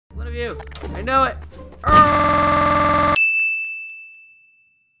of you. I know it. Oh!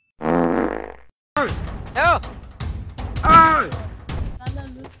 No! Oh!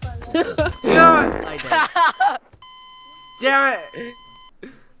 No! I died. Damn it!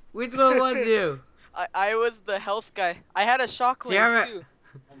 Which one was you? I was the health guy. I had a Damn shockwave it. too.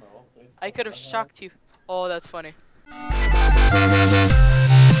 I could have shocked you. Oh, that's funny.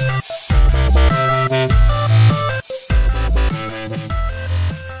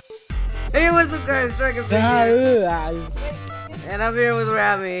 Hey, what's up, guys? Dragon here. And I'm here with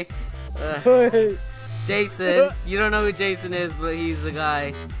Rami. Jason. You don't know who Jason is, but he's the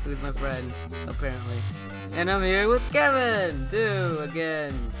guy who's my friend, apparently. And I'm here with Kevin, too,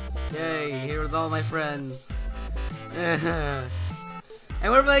 again. Yay, here with all my friends.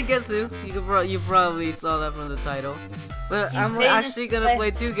 And we're playing Guess Who. You probably saw that from the title. But I'm actually gonna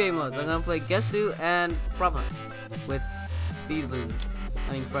play two game modes. I'm gonna play Guess Who and Prop Hunt with these losers.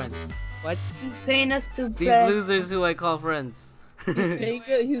 I mean friends. What? He's paying us to play. These losers who I call friends.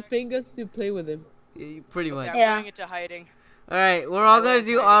 He's paying us to play with him. Pretty much. Okay, I'm going into hiding. Alright, we're all gonna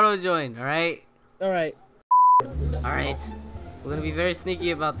do auto join, alright? Alright. Alright. We're gonna be very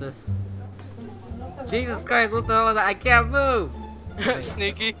sneaky about this. Jesus Christ, what the hell is that? I can't move!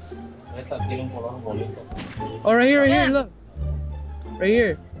 Sneaky. Oh, right here, look. Right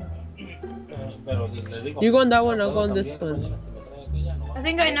here. You go on that one, I'll go on this one. I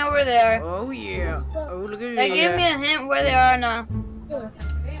think I know where they are. Oh yeah. Oh, look at They give me a hint where they are now.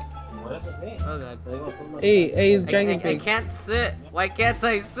 Oh god. Hey, Dragon I can't sit. Why can't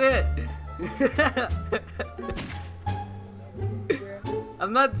I sit?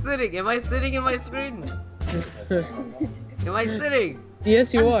 I'm not sitting. Am I sitting in my screen? Am I sitting?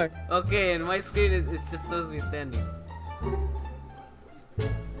 Yes, you are. Okay, and my screen it's just shows me standing.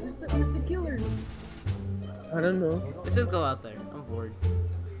 Where's the killer? I don't know. Let's just go out there. I'm bored.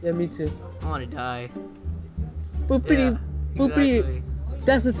 Yeah, me too. I want to die. Boopity, Yeah, boopity. exactly.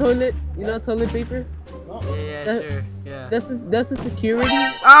 That's the toilet. You know toilet paper? Yeah, sure. Yeah. That's the security.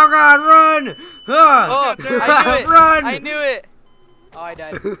 Oh god, run! Oh, I knew it! Run! I knew it! Oh, I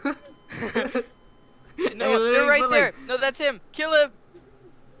died. No, literally they're right put, there. like- No, that's him. Kill him.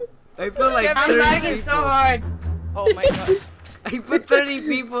 I put like I'm 30 lagging people. so hard. Oh my gosh. I put 30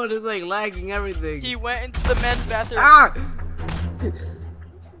 people and it's like lagging everything. He went into the men's bathroom. Ah!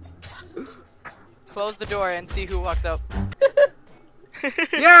 Close the door and see who walks out.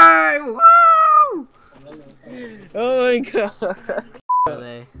 Yay! Woo! Oh my god. Where are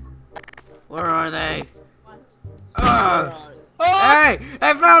they? Where are they? Oh! Oh! Hey!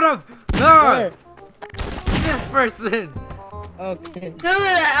 I found him! Oh! Where? This person! Okay. Dude,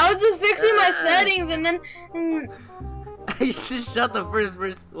 I was just fixing my settings and then... I just shot the first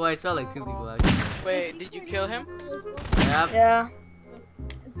person. Well, I shot like 2 people actually. Wait, did you kill him? Yep. Yeah.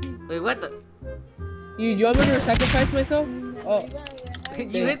 Wait, what the? You want me to sacrifice myself? Oh.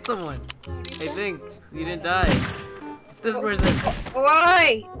 You hit someone. I think. You didn't die. It's this person.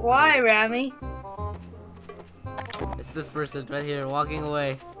 Why? Why, Rami? It's this person right here walking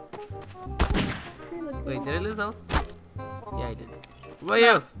away. Wait, did I lose health? Yeah, I did. Where are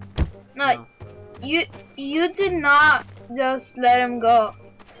you? No, you did not just let him go.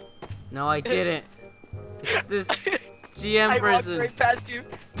 No, I didn't. It's this GM I walked person. right past you.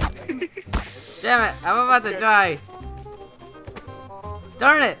 Damn it, I'm about to die.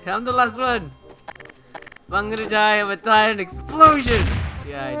 Darn it, I'm the last one. If I'm gonna die, I'm gonna die in an explosion.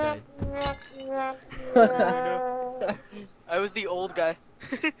 Yeah, I died. I was the old guy.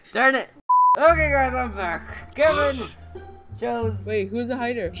 Darn it. Okay, guys, I'm back. Kevin chose. Wait, who's a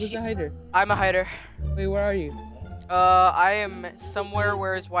hider? Who's a hider? I'm a hider. Wait, where are you? I am somewhere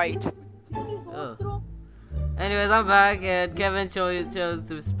where it's white. Oh. Anyways, I'm back, and Kevin chose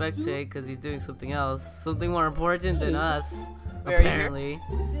to spectate because he's doing something else, something more important than us, Where are you? apparently.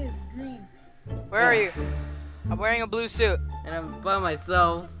 This green. Where are you? I'm wearing a blue suit. And I'm by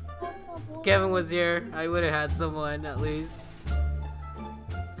myself. If Kevin was here, I would have had someone at least.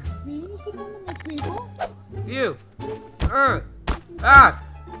 It's you. Ah!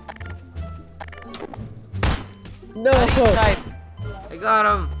 No. Type. I got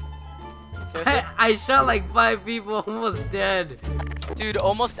him. Seriously? I shot like 5 people, almost dead. Dude,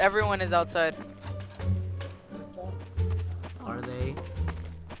 almost everyone is outside. Are they?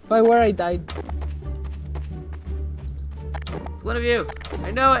 By where I died. It's one of you.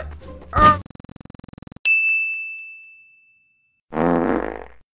 I know it. Oh.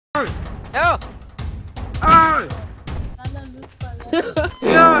 No! Oh.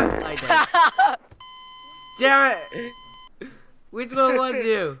 No! I died. Damn it! Which one was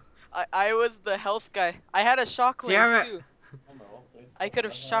you? I was the health guy. I had a Damn shockwave it. too. I could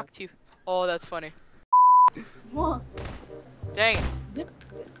have shocked you. Oh, that's funny. What? Dang it.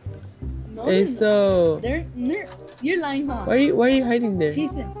 No, Hey, they're so not. You're lying, huh? why are you hiding there?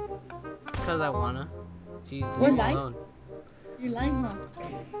 Jason, Cause I wanna. Jeez, What? leave me Nice. alone. you're lying, huh?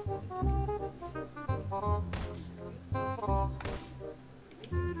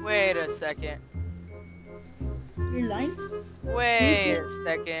 Wait a second. You're lying? Wait a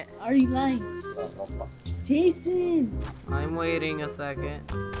second. Are you lying? Jason! I'm waiting a second.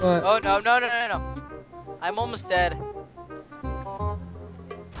 What? Oh, no, no, no, no, no. I'm almost dead.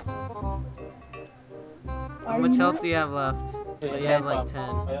 How much health do you have left? Oh, you have like 10.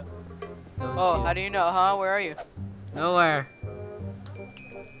 Don't Oh, you? how do you know, huh? Where are you? Nowhere.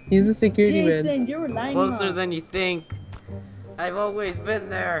 He's a security man. Jason, you're lying, Closer huh? than you think. I've always been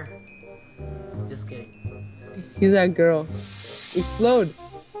there. Just kidding. He's that girl. Explode.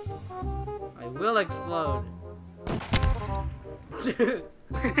 I will explode.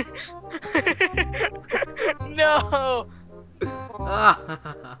 No!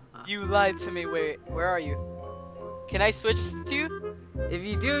 Ah. You lied to me. Wait, where are you? Can I switch to you? If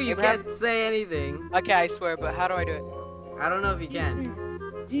you do, you Abraham? can't say anything. Okay, I swear, but how do I do it? I don't know if you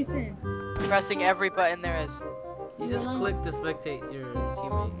can. Jason. Pressing every button there is. You just click to spectate your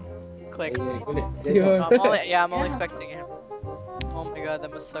teammate. Click. Yo. I'm only spectating him. Oh my god,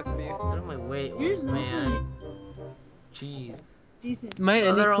 that must suck for you. Get out of my way, You're old man. Jeez. Jason. My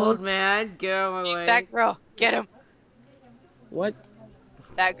Other old clothes? man, get out of my He's way. that girl. Get him. What?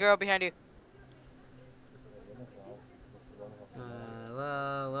 That girl behind you.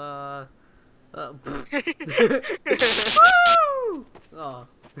 La la. Woo! Oh.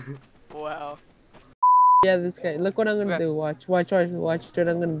 Wow. Yeah, this guy. Look what I'm gonna Okay. do. Watch what I'm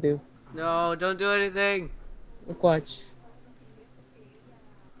gonna do. No, don't do anything. Look, watch.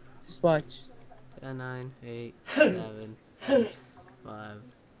 Just watch. 10, 9, 8, 7, 6, 5,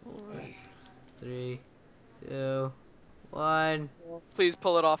 4, 3, 2, 1. Please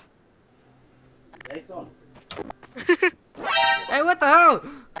pull it off. Hey, what the hell?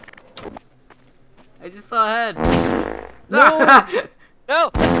 I just saw a head. No!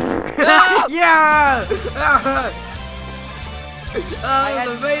 No! Yeah! I had That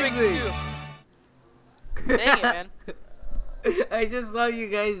was to drink amazing. too. Dang it, man. I just saw you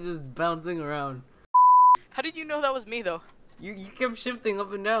guys just bouncing around. How did you know that was me, though? You kept shifting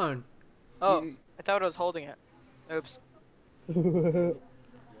up and down. Oh, I thought I was holding it. Oops. The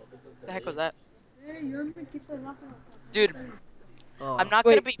heck was that? Dude, Oh. I'm not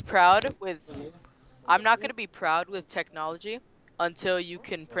gonna be proud with technology until you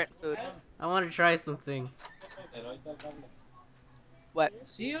can print food. I want to try something. What?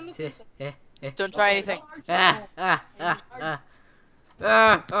 T- eh, eh. Don't try anything. Ah, ah, ah, ah.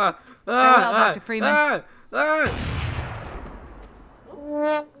 Ah, ah, Farewell, ah, Dr. Freeman. ah, ah.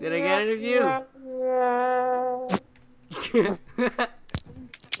 Did I get any of you?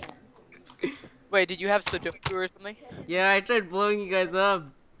 Wait, did you have Sudoku or something? Yeah, I tried blowing you guys up.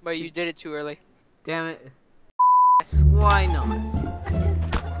 But you did it too early. Damn it. Why not?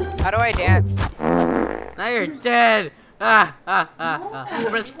 How do I dance? Now you're dead. Ah, ah, ah, ah. You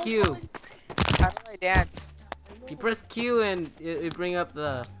press Q. How do I dance? You press Q and it bring up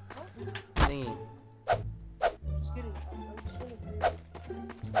the thingy.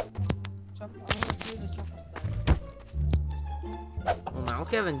 Oh, now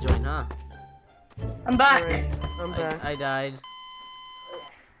Kevin joined, huh? I'm back. I'm back. I died.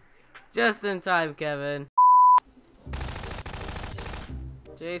 Just in time, Kevin.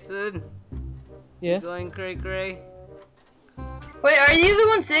 Jason, Yes. going cray cray. Wait, are you the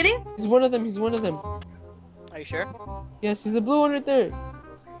one sitting? He's one of them. He's one of them. Are you sure? Yes, he's a blue one right there.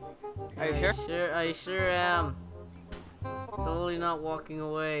 Are you sure? I sure am. Totally not walking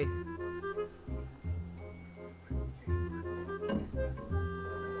away.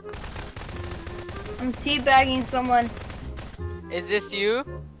 I'm teabagging someone. Is this you?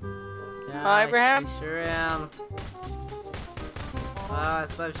 Yeah, Hi, Abraham. I sure am. Ah,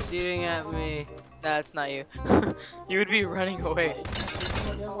 stop shooting at me. Nah, it's not you. You would be running away.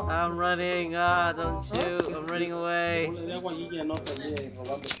 I'm running. Ah, don't shoot. I'm running away. I'm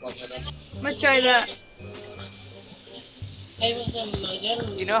gonna try that.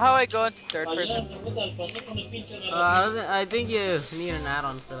 You know how I go into third person? I think you need an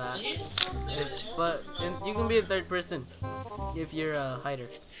add-on for that. But you can be a third person if you're a hider.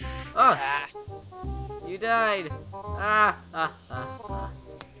 Oh, Ah. you died. Ah, ah, ah, ah.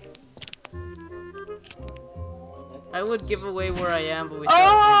 I would give away where I am, but we still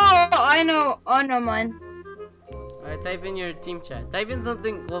Oh, I know. Oh, no, mine. Alright, type in your team chat. Type in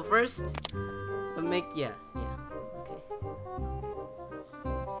something. Well, first, but make yeah. Okay.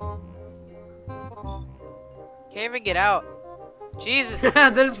 Can't even get out. Jesus.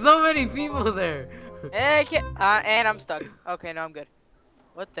 There's so many people there. I can't. And I'm stuck. Okay, now I'm good.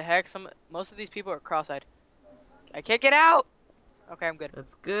 What the heck? Most of these people are cross-eyed. I can't get out. Okay, I'm good.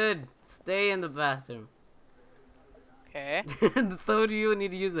 That's good. Stay in the bathroom. Okay. So do you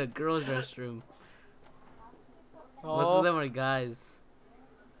need to use a girl's restroom. Most of them are guys.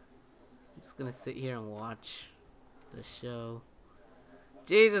 I'm just gonna sit here and watch the show.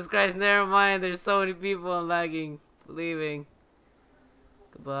 Jesus Christ, never mind. There's so many people. I'm lagging. Leaving.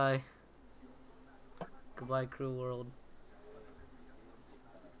 Goodbye. Goodbye, cruel world.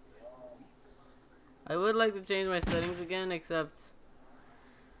 I would like to change my settings again, except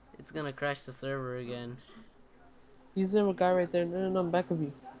it's gonna crash the server again. He's the guy right there. No, I'm back of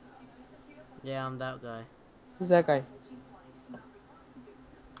you. Yeah, I'm that guy. Who's that guy?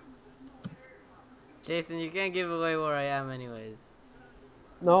 Jason, you can't give away where I am anyways.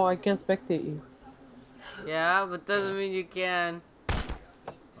 No, I can't spectate you. Yeah, but doesn't mean you can.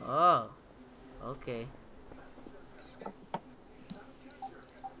 Oh, okay.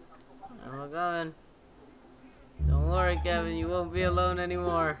 I'm coming. Don't worry, Kevin, you won't be alone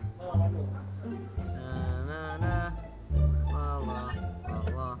anymore. Na na na. La la la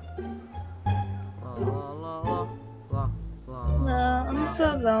la. La la la la la. No, I'm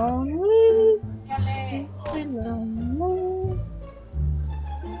so lonely. I'm so lonely.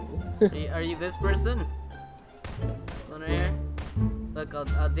 Are you this person? This one right here? Look,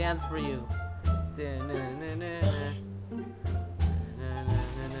 I'll dance for you.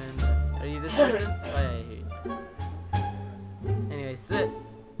 Are you this person? Oh yeah, I hear you. Anyway, sit.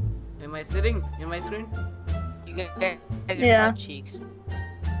 Am I sitting in my screen? You guys are Yeah. butt cheeks.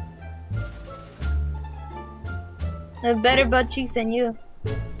 I have better butt cheeks than you.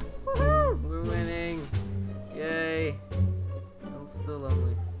 Woohoo! We're winning! Yay! I'm still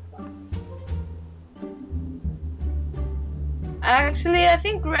lonely. Actually, I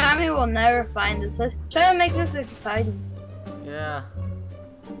think Grammy will never find this. Let's try to make this exciting. Yeah.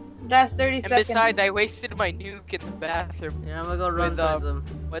 That's 30 And seconds. besides, I wasted my nuke in the bathroom. Yeah, I'm gonna go run With, towards him.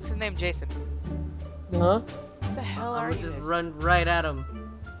 What's his name? Jason. Huh? What the hell I'm are gonna you just guys? run right at him.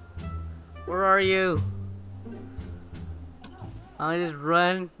 Where are you? I'm gonna just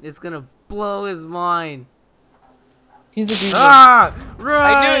run. It's gonna blow his mind. He's a DJ. Ah! Run!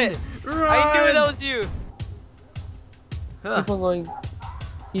 I knew it! Run! I knew that was you! Huh. Keep on going.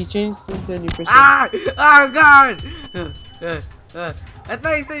 He changed into a new person. Ah! Oh god! I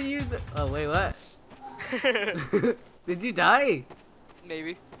thought you said you. Oh wait, what? Did you die?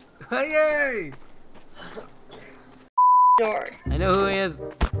 Maybe. Oh, yay! Door. I know who he is.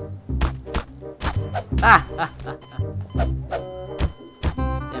 Ah!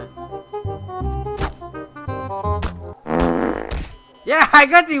 Damn it. Yeah, I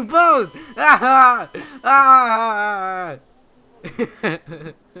got you both! Ah! Ah!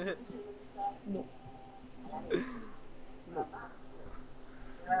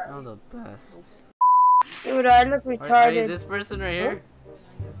 I'm the best. Dude, I look Are you retarded. this person right here?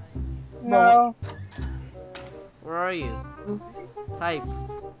 No. Where are you? Type.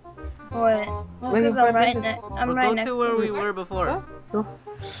 What? Because I'm right next. I'm Or right go next to where to we you. were before. No.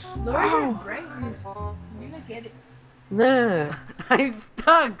 Lower your brightness. You're gonna get it. Nah. I'm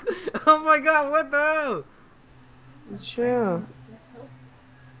stuck! Oh my god, what the hell? Sure.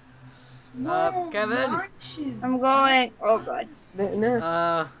 No, Kevin? Marches. I'm going. Oh god.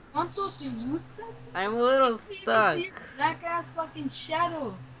 Nah. ¿Cuánto te gusta? I'm a little stuck. See black ass fucking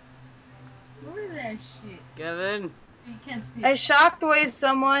shadow. Lower that shit. Kevin, So you can't see. I shockwave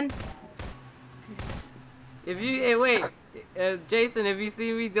someone. if you, hey wait, Jason, if you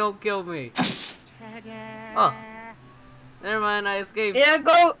see me, don't kill me. Oh, never mind, I escaped. Yeah,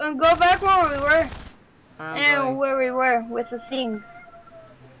 go back where we were. I'm And going. where we were with the things.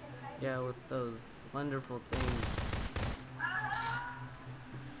 Yeah, with those wonderful things.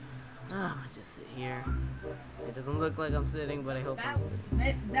 Oh, I'm gonna just sit here. It doesn't look like I'm sitting, but I hope I'm sitting.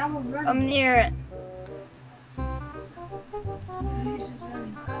 That one running. I'm near it. He's just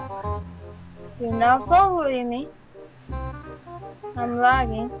running. You're not following me. I'm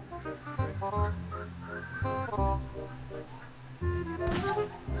lagging.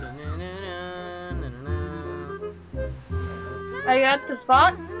 Are you at the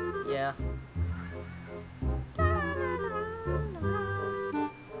spot? Yeah.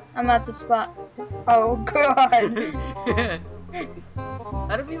 I'm at the spot. Oh god.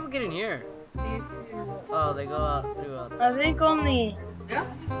 How do people get in here? Oh, they go out through outside. I think only. Yeah.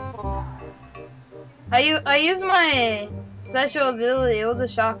 I used my special ability. It was a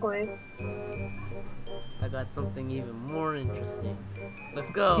shockwave. I got something even more interesting.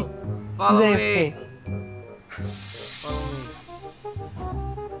 Let's go. Follow me. AFK. Follow me.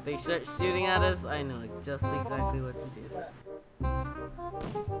 If they start shooting at us, I know just exactly what to do.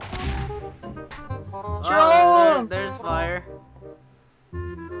 Oh, there's fire.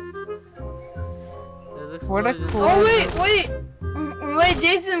 There's explosions. Oh wait,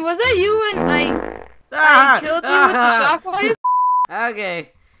 Jason, was that you when I killed you with the shockwave?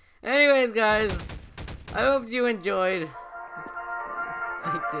 Okay. Anyways, guys, I hope you enjoyed.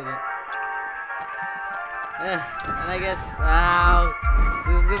 I didn't. And I guess,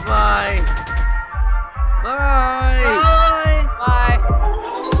 this is goodbye. Bye. Bye.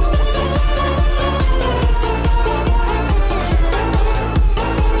 Bye.